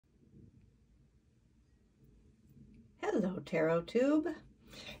Hello Tarot Tube,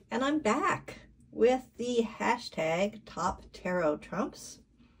 and I'm back with the hashtag Top Tarot Trumps.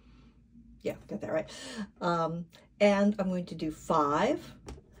 Yeah, got that right. And I'm going to do 5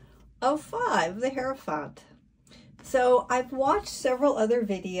 of 5, the Heirophant. So I've watched several other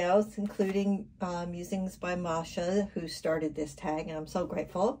videos, including musings by Masha, who started this tag, and I'm so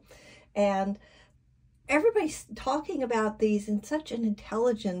grateful. And everybody's talking about these in such an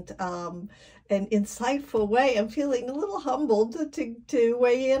intelligent and insightful way. I'm feeling a little humbled to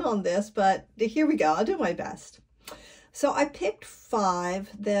weigh in on this, but here we go. I'll do my best. So I picked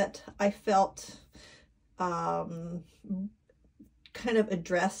 5 that I felt kind of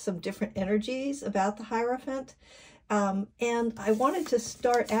address some different energies about the Hierophant. And I wanted to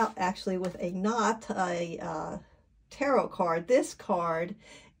start out actually with not a tarot card. This card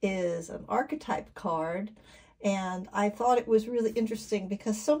is an archetype card, and I thought it was really interesting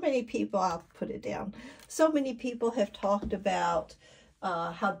because so many people, I'll put it down, so many people have talked about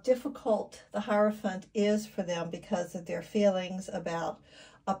how difficult the Hierophant is for them because of their feelings about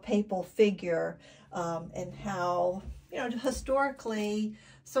a papal figure, and how, you know, historically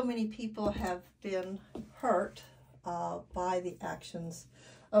so many people have been hurt by the actions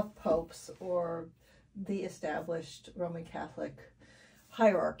of popes or the established Roman Catholic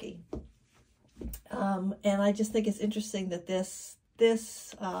hierarchy. And I just think it's interesting that this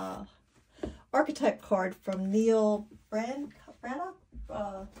archetype card from Neil Brannock,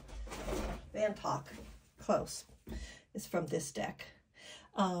 Vantock, close, is from this deck.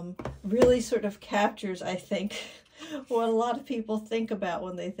 Really sort of captures, I think, what a lot of people think about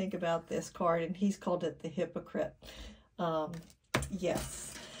when they think about this card, and he's called it the hypocrite.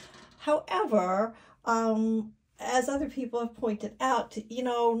 Yes. However, as other people have pointed out, you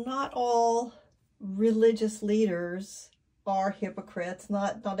know, not all religious leaders are hypocrites.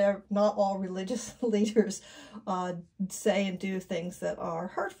 Not all religious leaders say and do things that are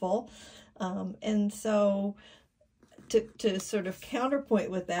hurtful. And so to sort of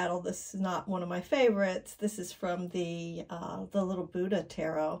counterpoint with that, although this is not one of my favorites, this is from the Little Buddha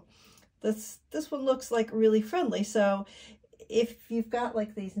Tarot. This one looks like really friendly. So if you've got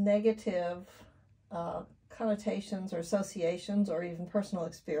like these negative connotations or associations or even personal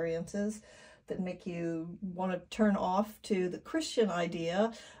experiences that make you want to turn off to the Christian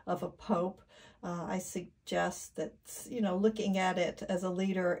idea of a pope, I suggest that, you know, looking at it as a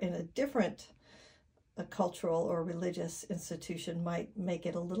leader in a different cultural or religious institution might make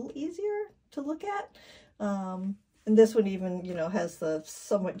it a little easier to look at. And this one even, you know, has the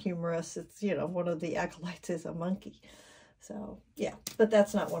somewhat humorous, it's, you know, one of the acolytes is a monkey. So yeah, but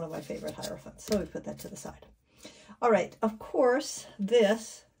that's not one of my favorite Hierophants, so we put that to the side. All right, of course,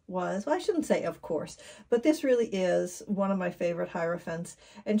 this was, well, I shouldn't say of course, but this really is one of my favorite Hierophants.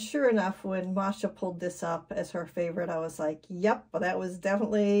 And sure enough, when Masha pulled this up as her favorite, I was like, yep, that was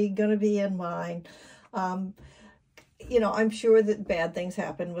definitely going to be in mine. You know, I'm sure that bad things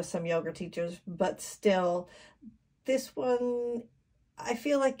happen with some yoga teachers, but still, this one, I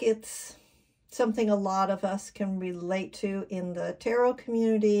feel like it's something a lot of us can relate to in the tarot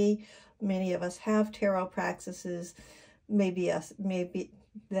community. Many of us have tarot practices. Many of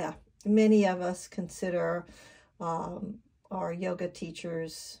us consider our yoga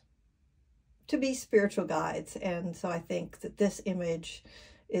teachers to be spiritual guides. And so I think that this image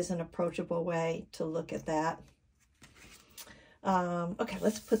is an approachable way to look at that. Okay,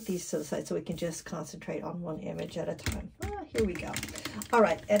 let's put these to the side so we can just concentrate on one image at a time. Here we go. All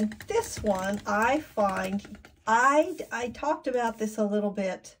right, and this one I find, I talked about this a little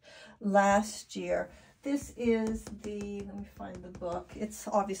bit last year. This is the, let me find the book. It's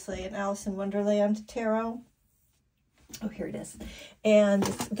obviously an Alice in Wonderland tarot. Oh, here it is. And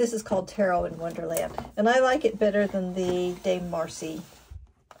this is called Tarot in Wonderland. And I like it better than the Dame Marcy.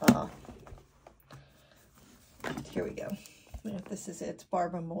 Here we go. This is it. It's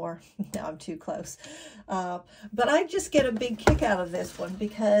Barbara Moore. Now I'm too close. But I just get a big kick out of this one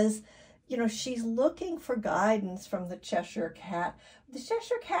because, you know, she's looking for guidance from the Cheshire Cat. The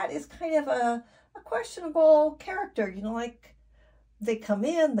Cheshire Cat is kind of a questionable character, you know, like they come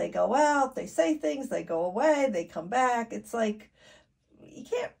in, they go out, they say things, they go away, they come back. It's like, you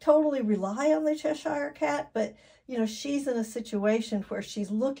can't totally rely on the Cheshire Cat, but, you know, she's in a situation where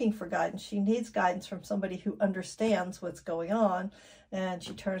she's looking for guidance. She needs guidance from somebody who understands what's going on, and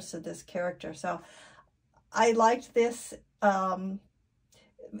she turns to this character. So I liked this.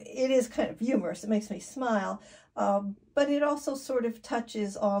 It is kind of humorous. It makes me smile, but it also sort of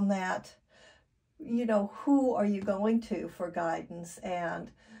touches on that, you know, who are you going to for guidance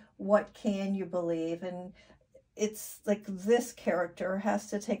and what can you believe? And it's like this character has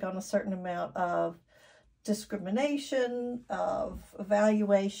to take on a certain amount of discrimination, of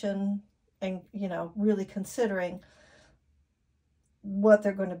evaluation, and, you know, really considering what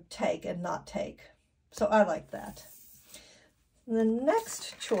they're going to take and not take. So I like that. The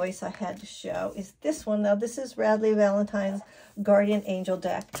next choice I had to show is this one. Now, this is Radley Valentine's Guardian Angel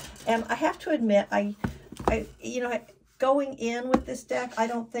deck. And I have to admit, you know, going in with this deck, I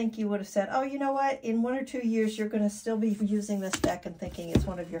don't think you would have said, oh, you know what, in 1 or 2 years, you're going to still be using this deck and thinking it's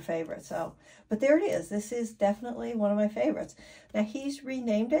one of your favorites. So, but there it is. This is definitely one of my favorites. Now, he's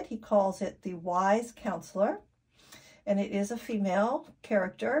renamed it. He calls it the Wise Counselor, and it is a female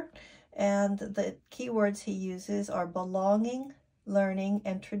character. And the keywords he uses are belonging, learning,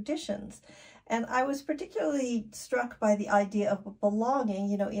 and traditions. And I was particularly struck by the idea of belonging,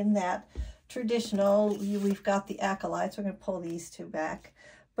 you know, in that traditional, we've got the acolytes. We're going to pull these two back.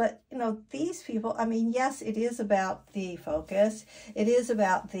 But, you know, these people, I mean, yes, it is about the focus. It is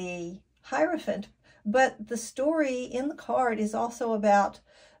about the Heirophant. But the story in the card is also about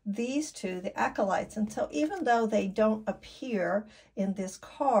these two, the acolytes. And so even though they don't appear in this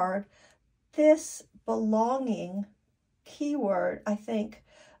card, this belonging keyword, I think,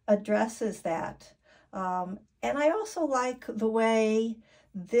 addresses that. And I also like the way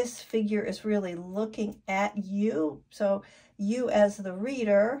this figure is really looking at you. So you as the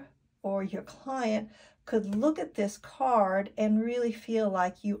reader or your client could look at this card and really feel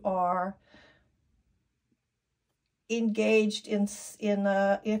like you are engaged in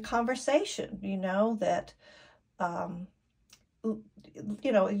a conversation, you know, that,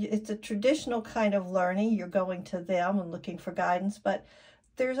 you know, it's a traditional kind of learning. You're going to them and looking for guidance, but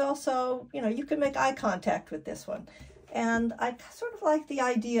there's also, you know, you can make eye contact with this one. And I sort of like the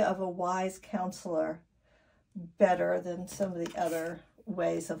idea of a wise counselor better than some of the other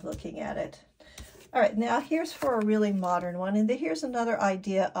ways of looking at it. All right, now here's for a really modern one. And here's another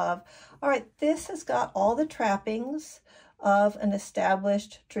idea of, all right, this has got all the trappings of an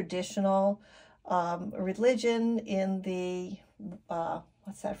established traditional religion in the,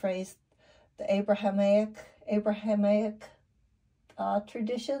 what's that phrase? The Abrahamic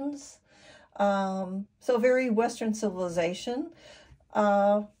traditions. So very Western civilization.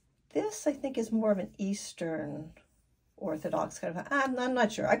 This, I think, is more of an Eastern Orthodox kind of, I'm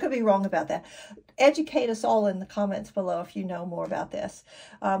not sure. I could be wrong about that. Educate us all in the comments below if you know more about this.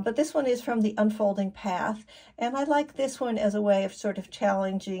 But this one is from the Unfolding Path. And I like this one as a way of sort of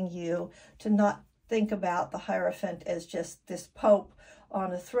challenging you to not think about the Hierophant as just this Pope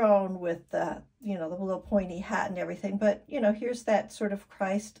on a throne with the, you know, the little pointy hat and everything. But, you know, here's that sort of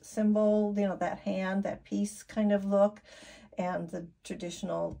Christ symbol, you know, that hand, that peace kind of look, and the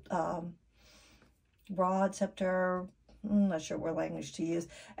traditional rod, scepter, I'm not sure what language to use,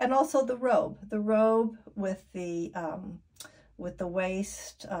 and also the robe with the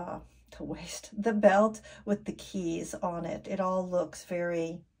waist, the belt with the keys on it. It all looks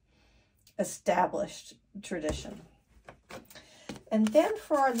very established tradition. And then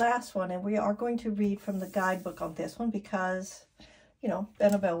for our last one, and we are going to read from the guidebook on this one because, you know,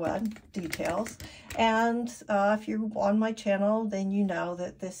 Benabelwed details. And if you're on my channel, then you know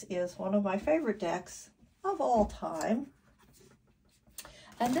that this is one of my favorite decks of all time.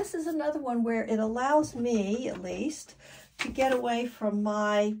 And this is another one where it allows me, at least, to get away from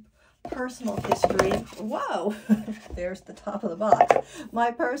my personal history. Whoa, there's the top of the box.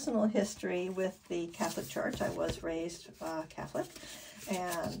 My personal history with the Catholic Church. I was raised Catholic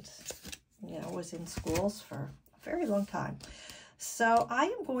and, you know, was in schools for a very long time. So I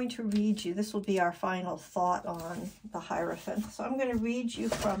am going to read you, this will be our final thought on the Hierophant. So I'm going to read you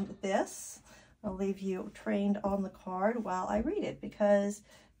from this. I'll leave you trained on the card while I read it because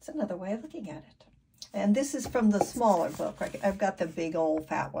it's another way of looking at it. And this is from the smaller book. I've got the big old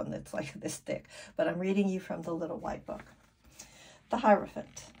fat one that's like this thick, but I'm reading you from the little white book. The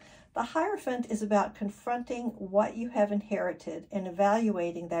Hierophant. The Hierophant is about confronting what you have inherited and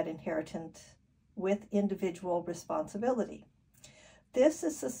evaluating that inheritance with individual responsibility. This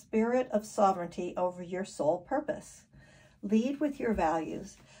is the spirit of sovereignty over your soul purpose. Lead with your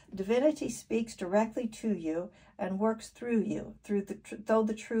values. Divinity speaks directly to you and works through you, though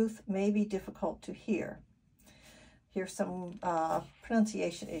the truth may be difficult to hear. Here's some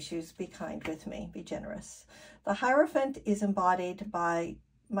pronunciation issues. Be kind with me. Be generous. The Hierophant is embodied by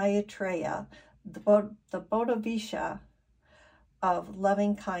Maitreya, the Bodhisattva of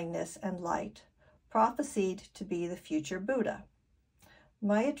loving kindness and light, prophesied to be the future Buddha.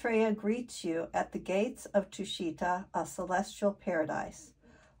 Maitreya greets you at the gates of Tushita, a celestial paradise.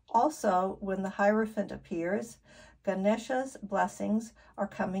 Also, when the Hierophant appears, Ganesha's blessings are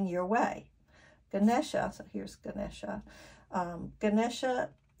coming your way. Ganesha, so here's Ganesha. Ganesha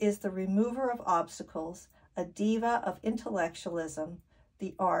is the remover of obstacles, a diva of intellectualism,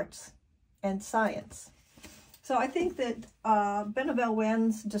 the arts, and science. So I think that Benabel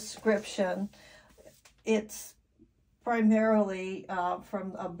Wen's description, it's primarily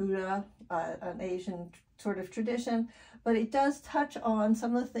from a Buddha, an Asian sort of tradition, but it does touch on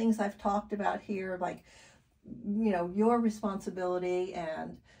some of the things I've talked about here, like, you know, your responsibility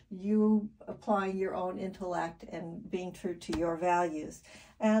and you applying your own intellect and being true to your values.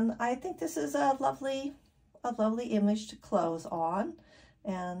 And I think this is a lovely image to close on.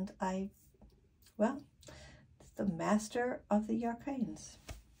 And well, it's the master of the arcanes.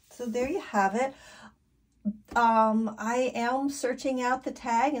 So there you have it. I am searching out the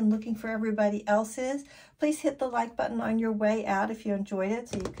tag and looking for everybody else's. Please hit the like button on your way out if you enjoyed it,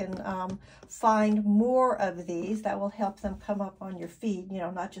 so you can find more of these. That will help them come up on your feed, you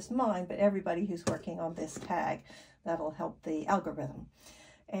know, not just mine, but everybody who's working on this tag. That'll help the algorithm.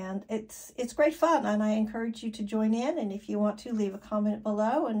 And it's great fun, and I encourage you to join in. And if you want to, leave a comment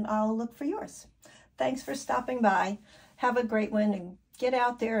below and I'll look for yours. Thanks for stopping by. Have a great one, and get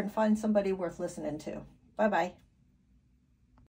out there and find somebody worth listening to. Bye-bye.